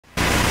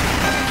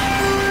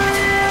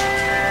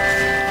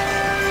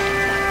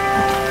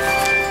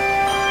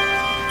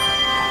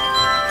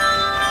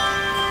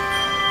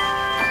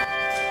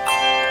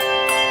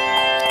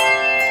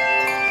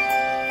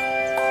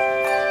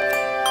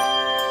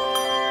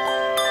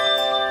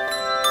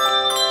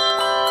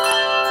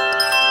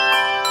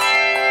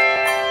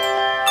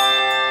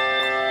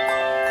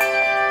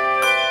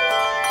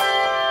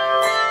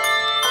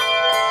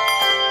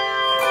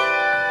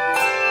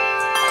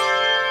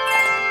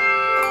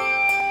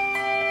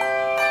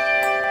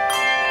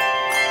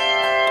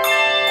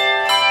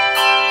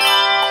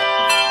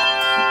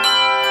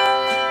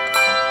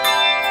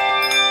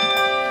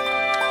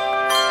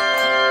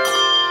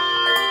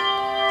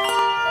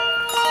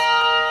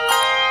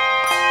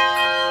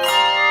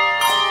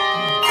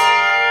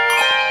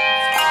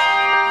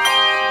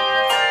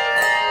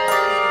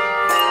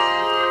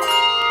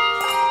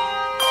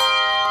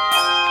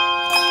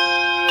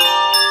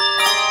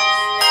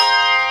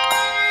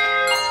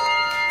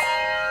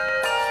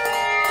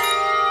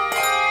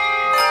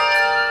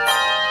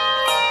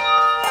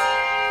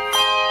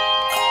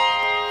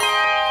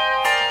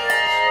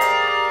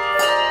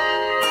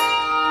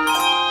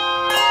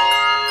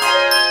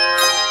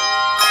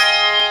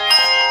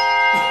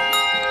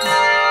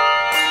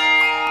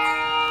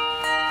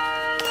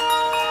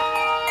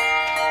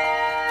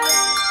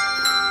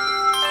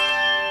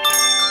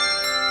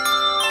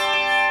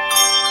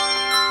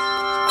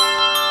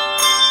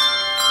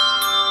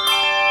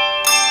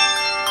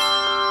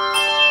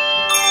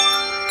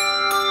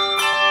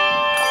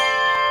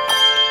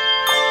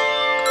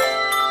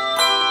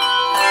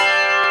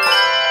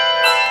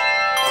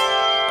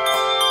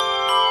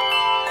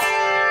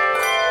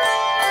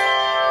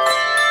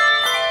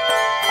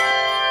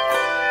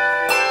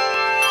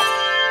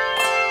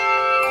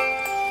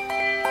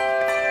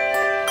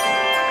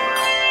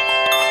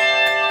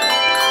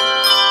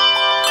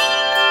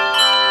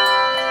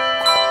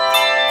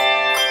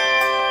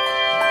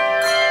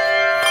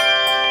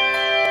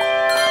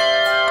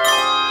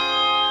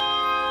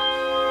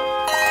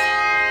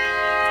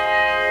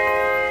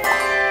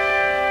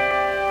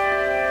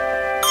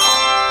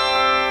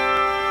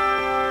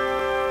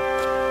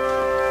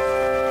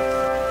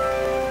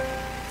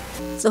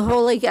The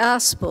Holy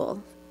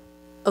Gospel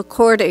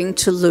according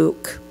to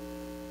Luke.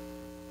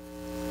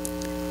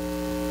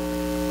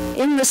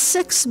 In the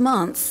 6th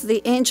month,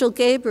 the angel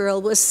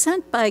Gabriel was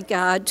sent by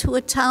God to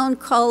a town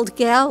called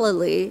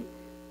Galilee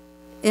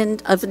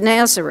of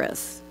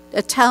Nazareth,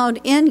 a town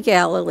in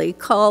Galilee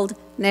called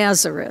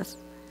Nazareth,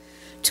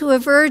 to a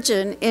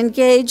virgin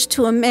engaged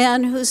to a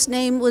man whose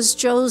name was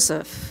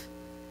Joseph,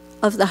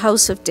 of the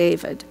house of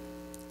David.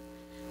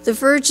 The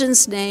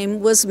virgin's name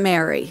was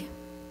Mary.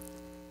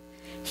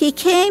 He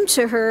came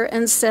to her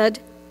and said,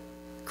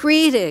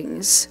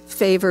 "Greetings,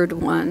 favored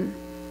one.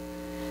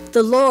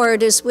 The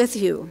Lord is with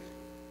you."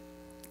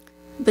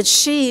 But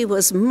she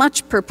was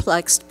much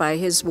perplexed by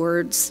his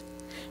words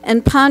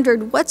and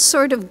pondered what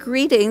sort of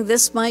greeting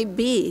this might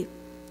be.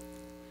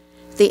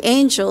 The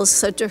angel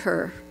said to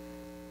her,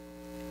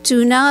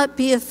 "Do not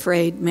be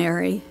afraid,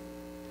 Mary,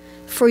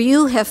 for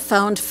you have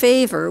found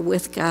favor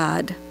with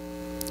God.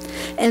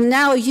 And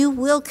now you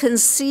will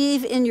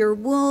conceive in your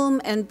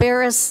womb and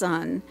bear a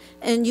son,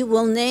 and you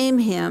will name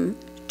him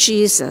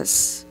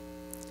Jesus.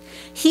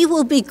 He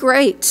will be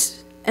great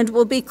and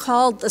will be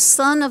called the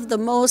Son of the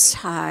Most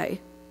High.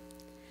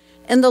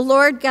 And the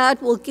Lord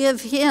God will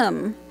give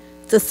him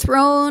the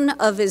throne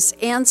of his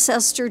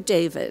ancestor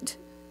David.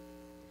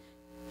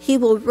 He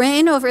will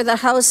reign over the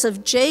house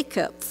of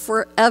Jacob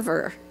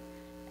forever,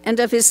 and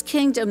of his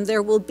kingdom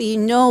there will be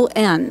no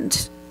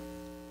end."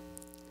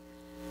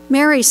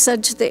 Mary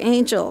said to the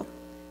angel,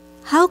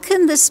 "How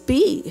can this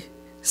be,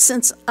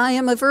 since I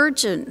am a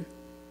virgin?"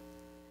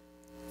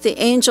 The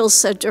angel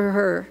said to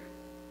her,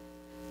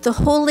 "The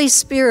Holy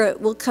Spirit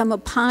will come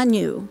upon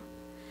you,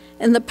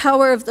 and the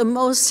power of the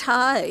Most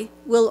High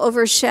will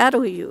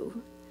overshadow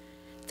you.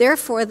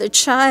 Therefore, the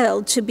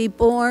child to be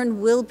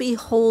born will be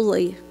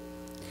holy.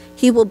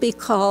 He will be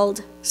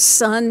called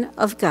Son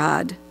of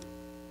God.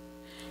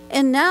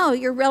 And now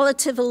your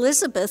relative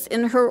Elizabeth,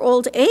 in her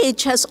old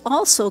age, has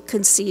also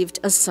conceived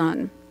a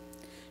son.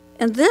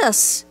 And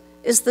this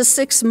is the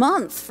 6th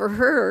month for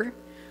her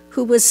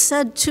who was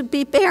said to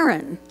be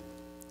barren.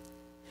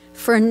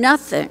 For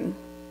nothing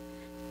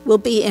will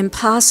be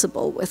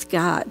impossible with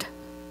God."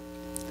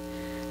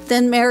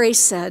 Then Mary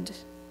said,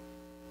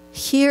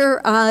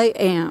 "Here I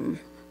am,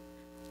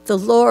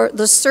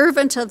 the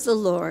servant of the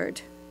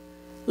Lord.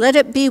 Let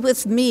it be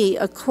with me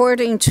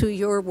according to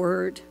your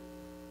word."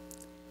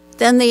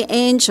 Then the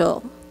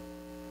angel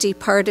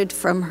departed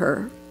from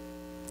her.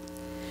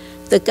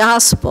 The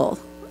Gospel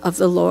of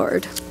the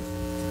Lord.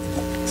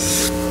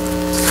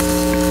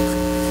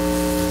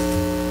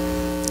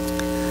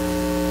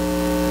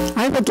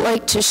 I would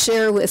like to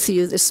share with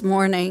you this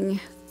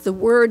morning the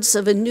words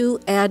of a new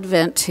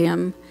Advent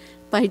hymn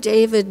by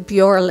David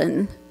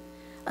Bjorlin,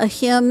 a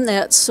hymn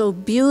that so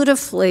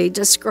beautifully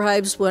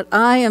describes what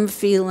I am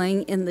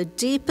feeling in the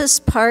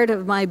deepest part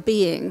of my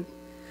being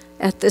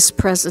at this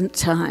present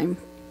time.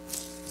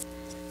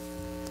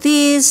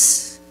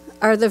 These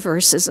are the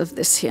verses of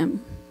this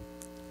hymn.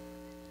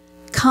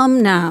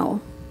 "Come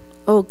now,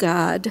 O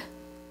God,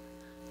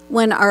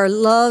 when our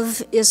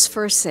love is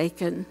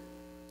forsaken.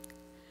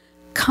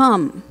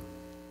 Come,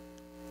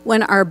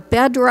 when our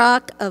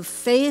bedrock of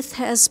faith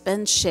has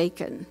been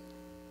shaken.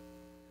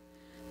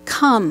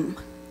 Come,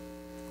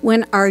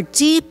 when our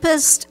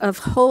deepest of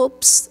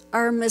hopes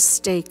are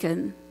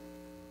mistaken.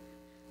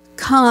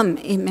 Come,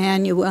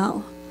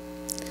 Emmanuel.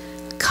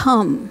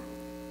 Come,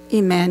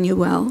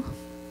 Emmanuel.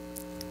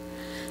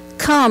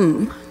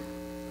 Come,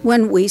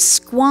 when we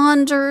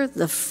squander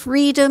the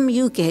freedom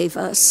you gave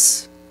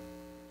us.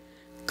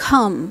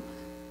 Come,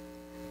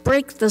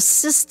 break the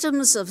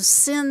systems of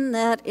sin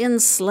that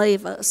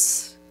enslave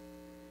us.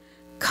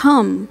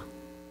 Come,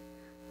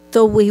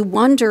 though we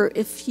wonder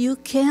if you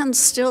can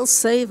still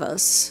save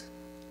us.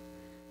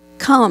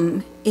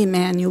 Come,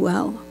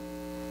 Emmanuel.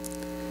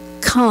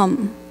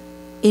 Come,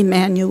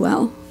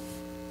 Emmanuel.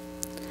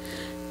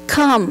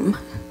 Come,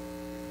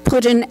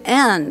 put an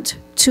end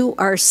to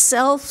our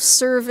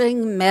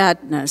self-serving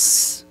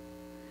madness.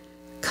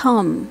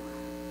 Come,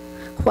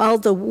 while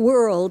the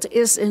world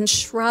is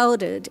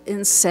enshrouded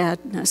in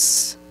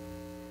sadness.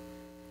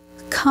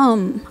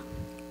 Come,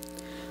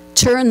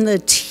 turn the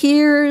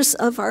tears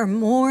of our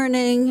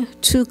mourning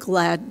to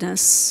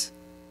gladness.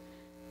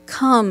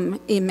 Come,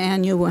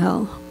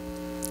 Emmanuel.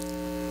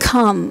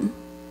 Come,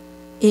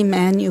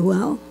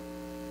 Emmanuel."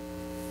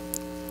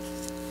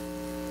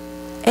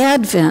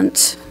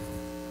 Advent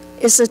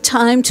is a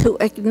time to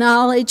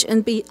acknowledge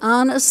and be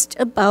honest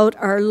about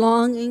our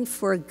longing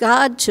for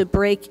God to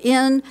break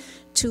in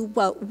to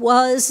what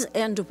was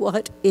and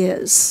what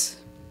is.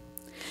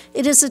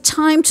 It is a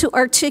time to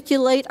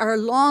articulate our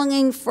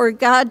longing for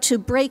God to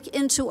break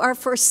into our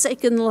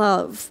forsaken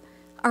love,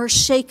 our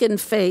shaken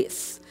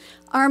faith,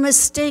 our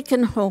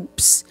mistaken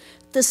hopes,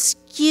 the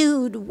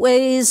skewed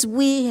ways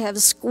we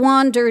have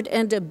squandered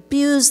and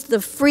abused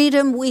the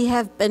freedom we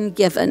have been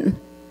given,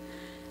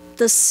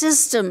 the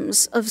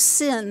systems of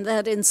sin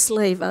that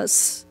enslave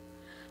us,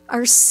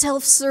 our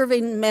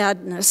self-serving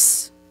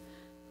madness,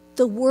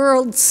 the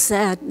world's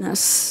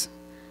sadness,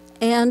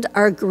 and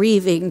our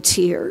grieving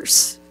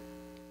tears.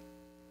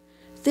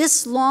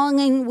 This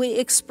longing we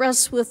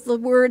express with the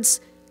words,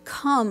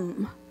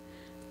 "Come,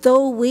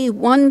 though we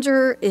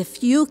wonder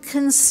if you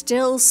can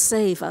still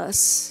save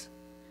us,"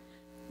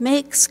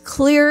 makes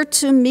clear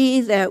to me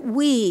that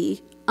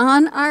we,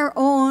 on our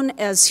own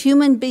as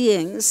human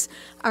beings,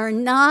 are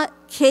not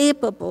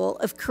capable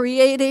of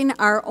creating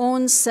our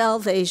own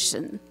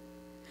salvation.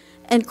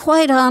 And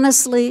quite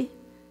honestly,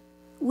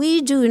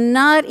 we do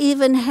not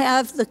even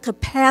have the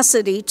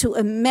capacity to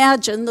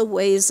imagine the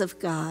ways of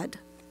God.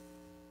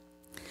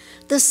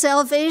 The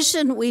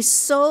salvation we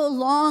so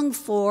long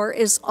for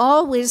is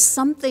always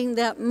something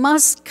that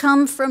must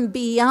come from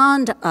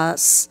beyond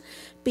us,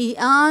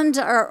 beyond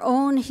our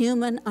own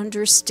human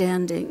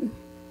understanding.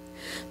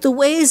 The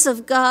ways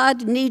of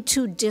God need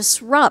to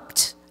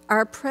disrupt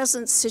our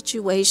present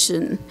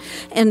situation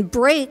and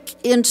break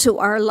into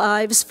our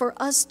lives for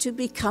us to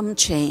become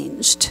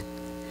changed.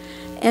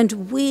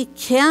 And we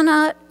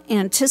cannot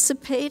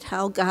anticipate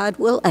how God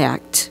will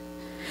act,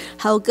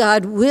 how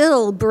God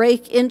will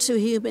break into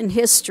human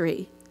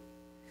history,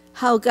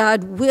 how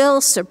God will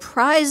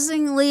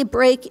surprisingly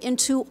break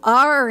into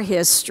our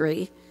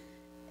history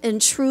in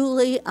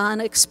truly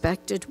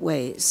unexpected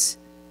ways.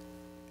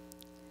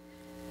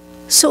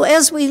 So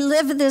as we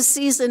live this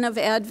season of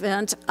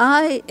Advent,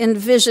 I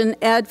envision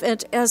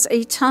Advent as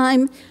a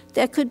time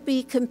that could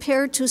be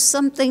compared to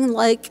something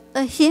like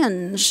a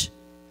hinge.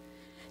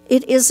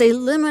 It is a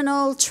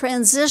liminal,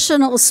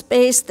 transitional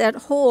space that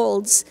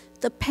holds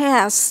the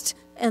past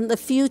and the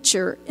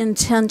future in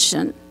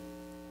tension.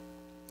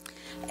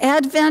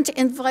 Advent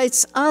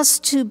invites us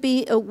to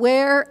be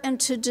aware and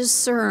to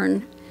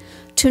discern,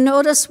 to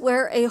notice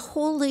where a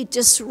holy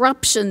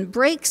disruption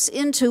breaks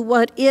into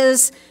what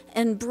is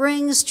and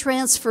brings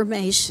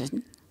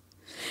transformation.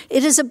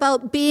 It is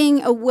about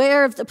being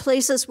aware of the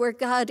places where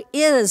God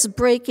is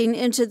breaking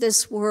into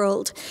this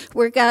world,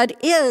 where God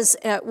is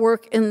at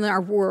work in our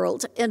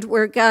world, and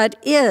where God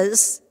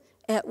is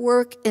at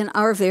work in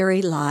our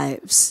very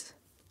lives.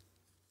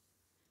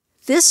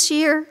 This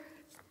year,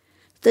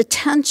 the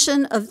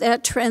tension of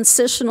that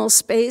transitional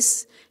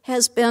space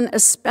has been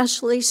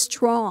especially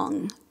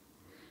strong.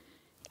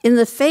 In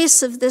the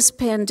face of this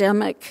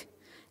pandemic,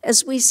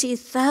 as we see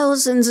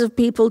thousands of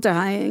people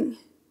dying,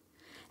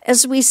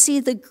 as we see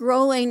the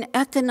growing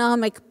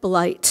economic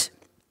blight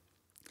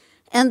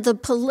and the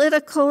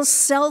political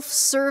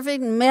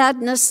self-serving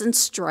madness and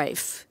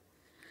strife,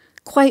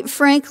 quite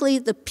frankly,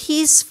 the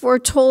peace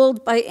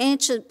foretold by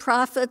ancient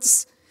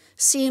prophets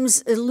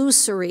seems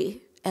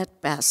illusory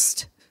at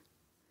best.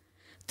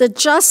 The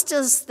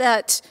justice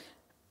that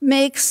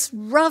makes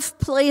rough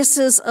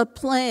places a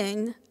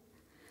plain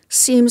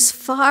seems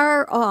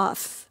far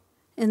off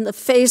in the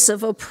face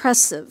of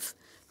oppressive,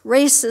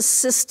 racist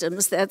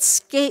systems that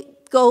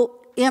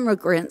scapegoat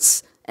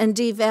immigrants and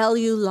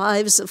devalue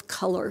lives of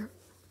color.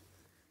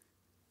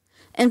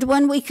 And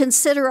when we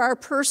consider our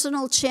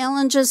personal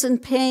challenges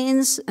and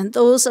pains and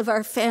those of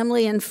our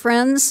family and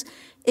friends,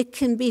 it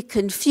can be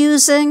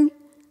confusing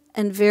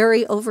and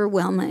very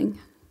overwhelming.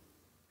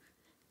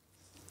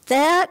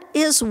 That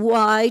is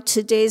why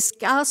today's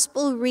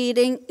gospel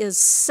reading is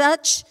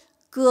such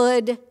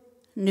good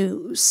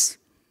news.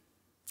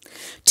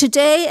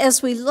 Today,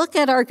 as we look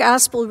at our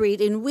gospel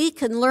reading, we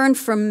can learn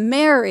from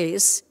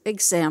Mary's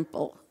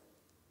example.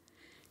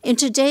 In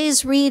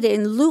today's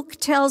reading, Luke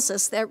tells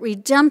us that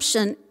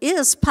redemption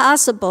is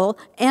possible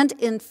and,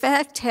 in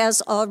fact,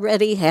 has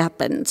already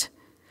happened.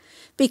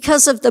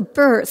 Because of the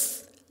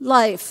birth,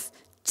 life,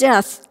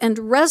 death, and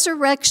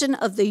resurrection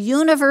of the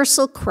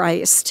universal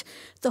Christ,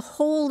 the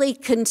holy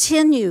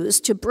continues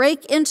to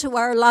break into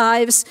our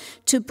lives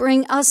to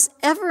bring us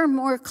ever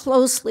more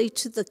closely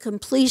to the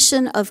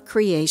completion of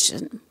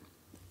creation.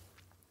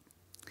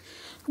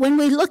 When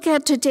we look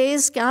at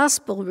today's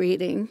gospel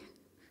reading,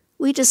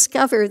 we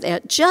discover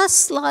that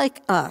just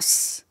like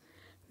us,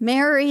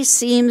 Mary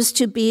seems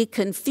to be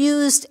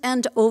confused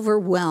and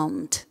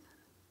overwhelmed.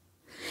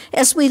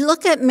 As we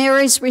look at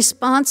Mary's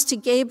response to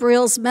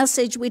Gabriel's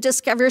message, we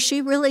discover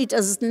she really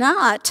does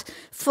not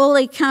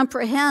fully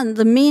comprehend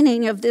the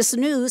meaning of this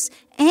news,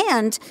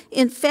 and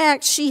in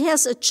fact, she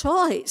has a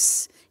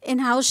choice in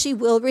how she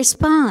will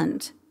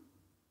respond.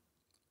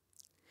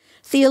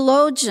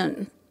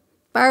 Theologian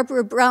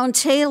Barbara Brown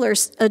Taylor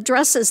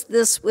addresses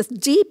this with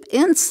deep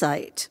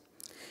insight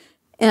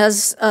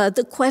as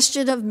the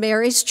question of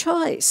Mary's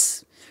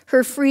choice,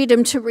 her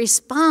freedom to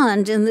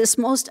respond in this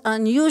most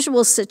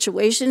unusual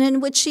situation in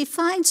which she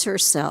finds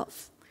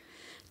herself.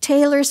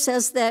 Taylor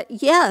says that,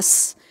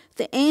 yes,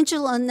 the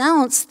angel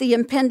announced the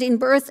impending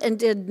birth and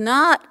did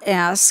not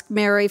ask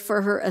Mary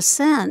for her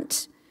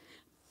assent,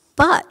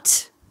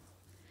 but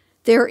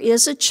there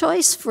is a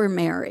choice for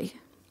Mary,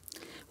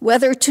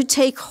 whether to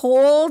take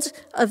hold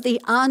of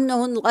the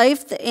unknown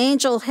life the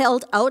angel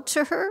held out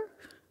to her,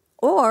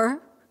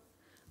 or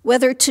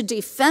whether to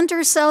defend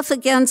herself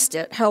against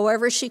it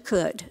however she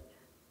could.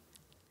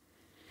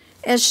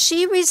 As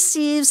she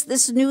receives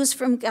this news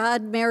from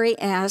God, Mary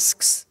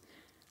asks,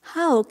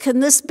 "How can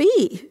this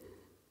be?"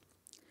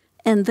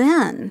 And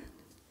then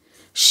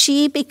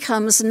she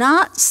becomes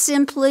not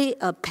simply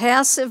a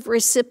passive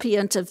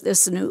recipient of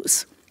this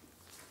news.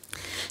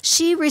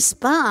 She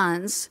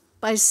responds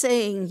by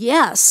saying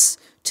yes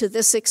to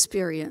this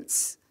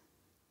experience.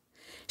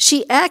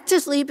 She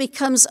actively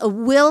becomes a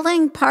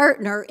willing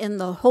partner in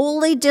the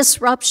holy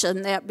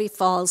disruption that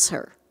befalls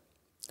her.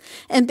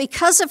 And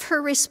because of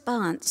her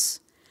response,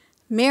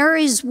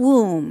 Mary's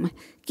womb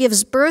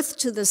gives birth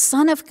to the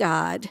Son of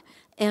God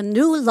and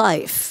new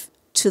life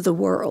to the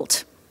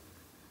world.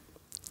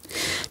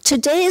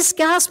 Today's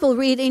gospel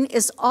reading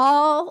is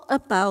all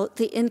about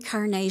the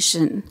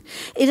incarnation.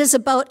 It is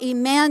about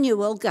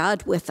Emmanuel,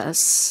 God with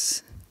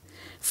us.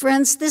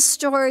 Friends, this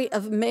story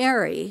of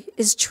Mary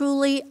is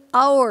truly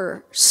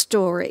our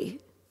story.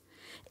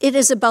 It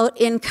is about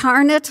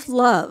incarnate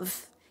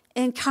love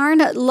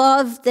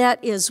that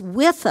is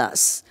with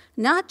us,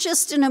 not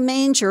just in a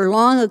manger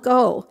long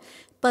ago,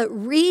 but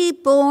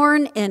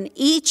reborn in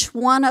each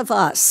one of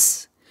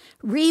us,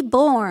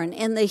 reborn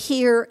in the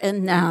here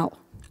and now.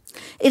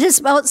 It is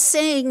about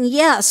saying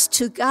yes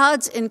to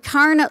God's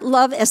incarnate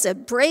love as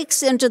it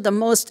breaks into the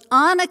most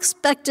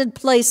unexpected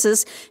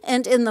places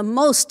and in the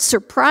most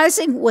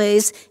surprising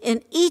ways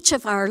in each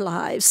of our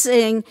lives,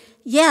 saying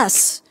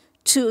yes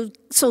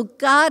so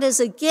God is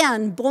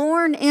again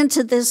born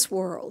into this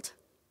world.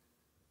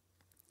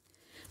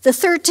 The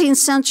 13th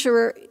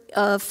century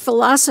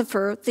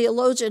philosopher,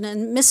 theologian,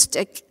 and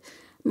mystic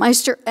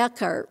Meister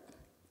Eckhart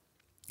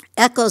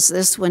echoes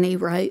this when he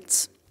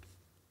writes,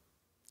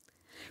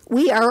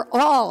 "We are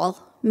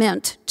all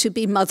meant to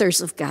be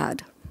mothers of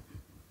God.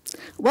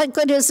 What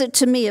good is it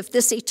to me if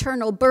this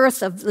eternal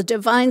birth of the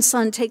divine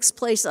Son takes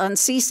place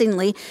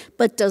unceasingly,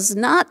 but does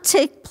not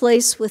take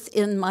place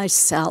within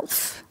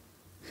myself?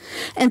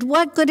 And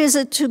what good is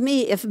it to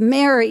me if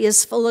Mary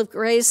is full of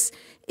grace,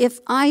 if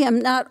I am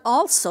not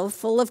also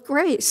full of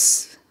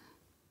grace?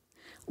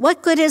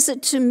 What good is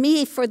it to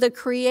me for the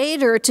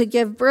Creator to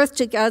give birth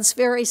to God's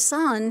very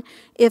Son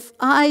if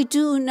I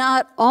do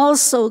not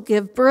also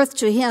give birth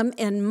to him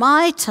in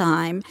my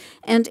time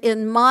and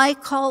in my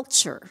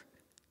culture?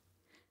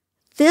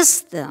 This,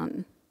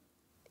 then,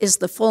 is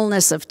the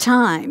fullness of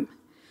time,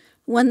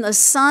 when the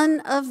Son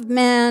of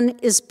Man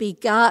is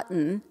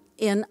begotten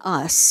in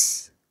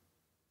us."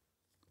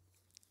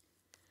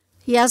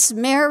 Yes,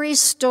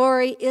 Mary's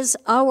story is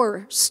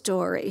our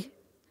story.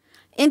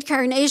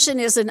 Incarnation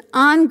is an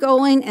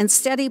ongoing and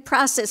steady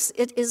process.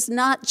 It is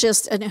not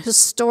just an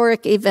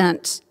historic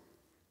event.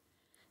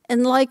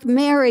 And like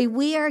Mary,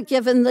 we are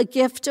given the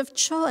gift of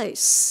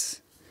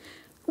choice.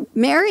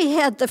 Mary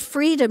had the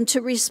freedom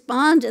to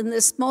respond in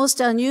this most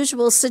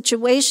unusual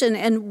situation,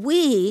 and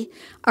we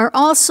are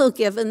also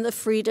given the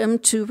freedom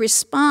to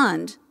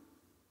respond.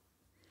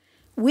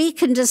 We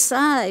can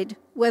decide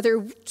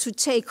whether to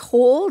take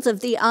hold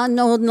of the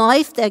unknown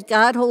life that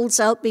God holds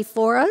out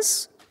before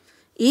us,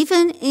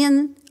 even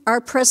in our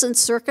present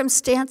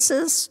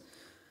circumstances,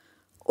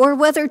 or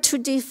whether to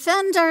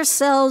defend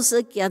ourselves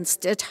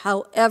against it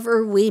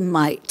however we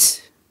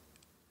might.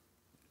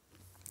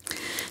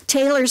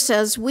 Taylor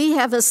says we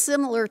have a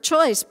similar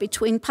choice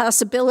between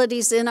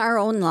possibilities in our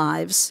own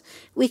lives.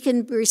 We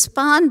can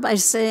respond by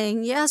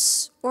saying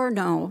yes or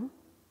no.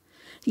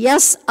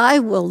 Yes, I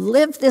will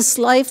live this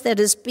life that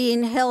is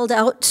being held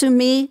out to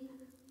me,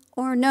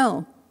 or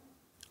no,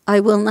 I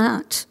will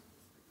not.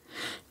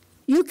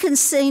 You can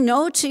say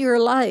no to your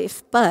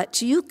life,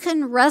 but you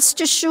can rest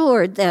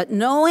assured that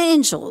no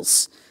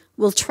angels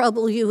will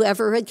trouble you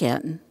ever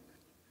again.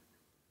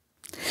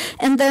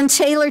 And then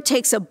Taylor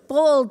takes a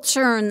bold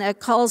turn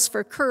that calls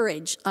for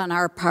courage on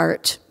our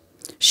part.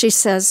 She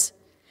says,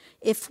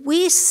 if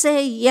we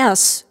say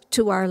yes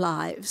to our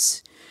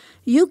lives,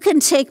 you can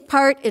take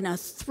part in a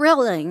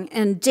thrilling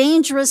and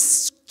dangerous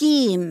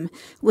scheme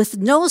with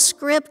no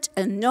script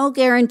and no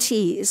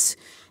guarantees.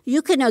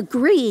 You can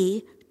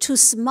agree to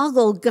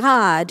smuggle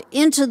God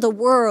into the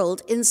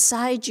world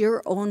inside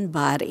your own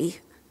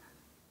body.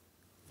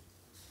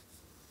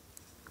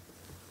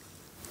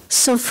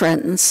 So,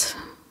 friends,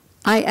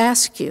 I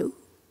ask you,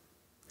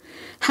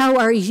 how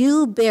are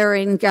you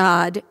bearing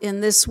God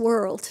in this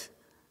world?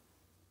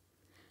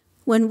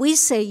 When we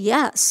say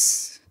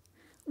yes,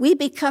 we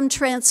become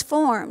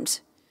transformed.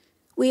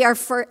 We are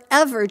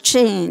forever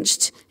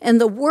changed,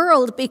 and the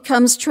world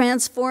becomes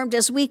transformed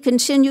as we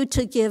continue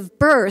to give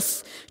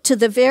birth to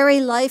the very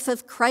life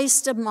of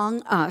Christ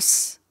among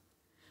us.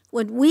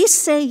 When we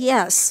say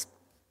yes,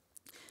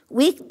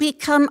 we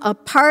become a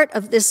part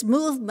of this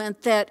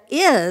movement that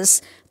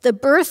is the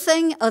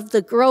birthing of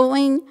the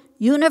growing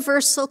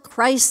universal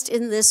Christ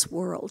in this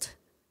world.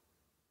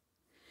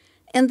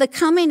 And the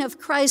coming of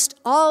Christ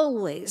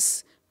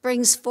always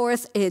brings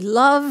forth a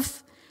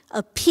love,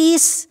 a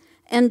peace,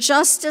 and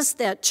justice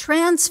that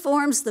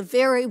transforms the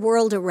very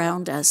world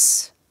around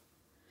us.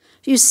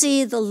 You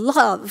see, the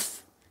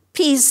love,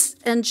 peace,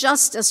 and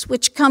justice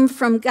which come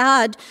from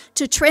God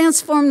to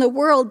transform the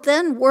world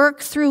then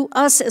work through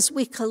us as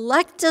we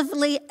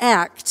collectively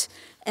act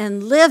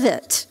and live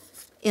it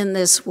in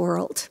this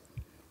world.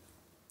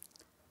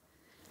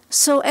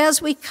 So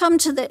as we come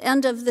to the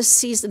end of this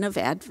season of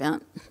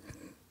Advent,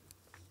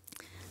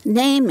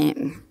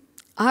 naming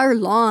our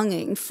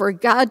longing for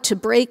God to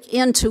break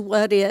into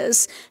what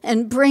is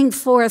and bring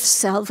forth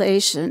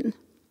salvation.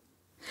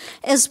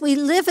 As we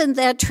live in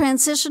that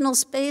transitional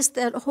space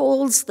that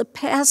holds the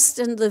past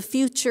and the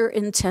future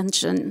in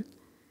tension,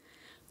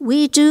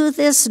 we do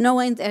this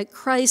knowing that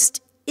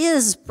Christ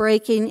is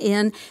breaking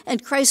in,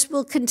 and Christ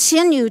will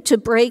continue to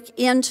break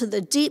into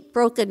the deep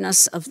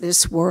brokenness of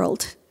this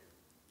world.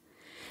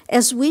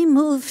 As we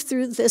move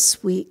through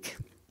this week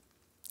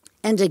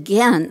and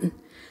again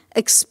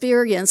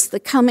experience the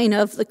coming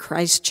of the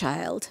Christ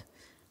child,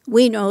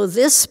 we know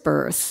this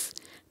birth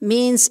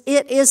means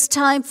it is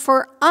time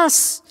for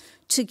us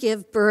to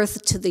give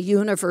birth to the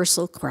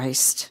universal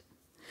Christ.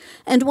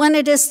 And when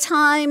it is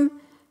time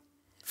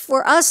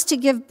for us to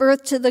give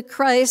birth to the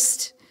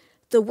Christ,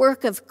 the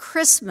work of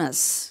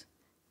Christmas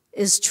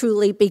is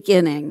truly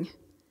beginning.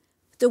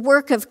 The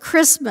work of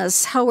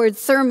Christmas, Howard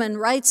Thurman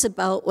writes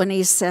about when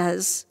he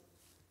says,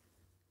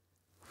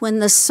 "When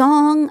the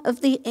song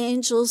of the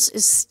angels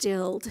is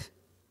stilled,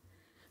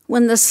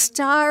 when the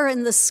star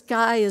in the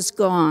sky is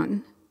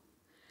gone,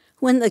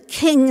 when the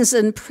kings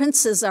and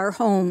princes are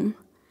home,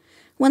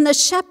 when the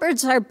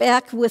shepherds are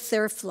back with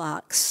their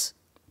flocks,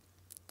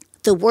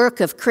 the work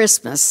of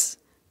Christmas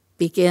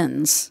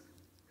begins.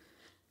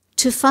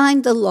 To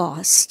find the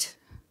lost,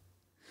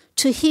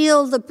 to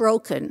heal the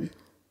broken,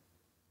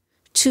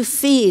 to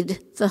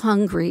feed the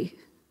hungry,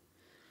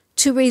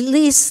 to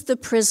release the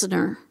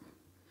prisoner,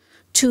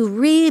 to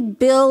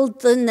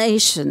rebuild the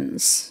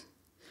nations,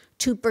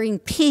 to bring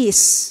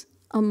peace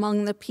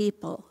among the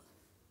people,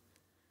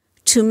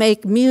 to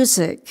make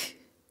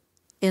music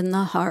in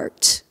the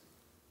heart."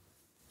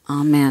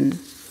 Amen.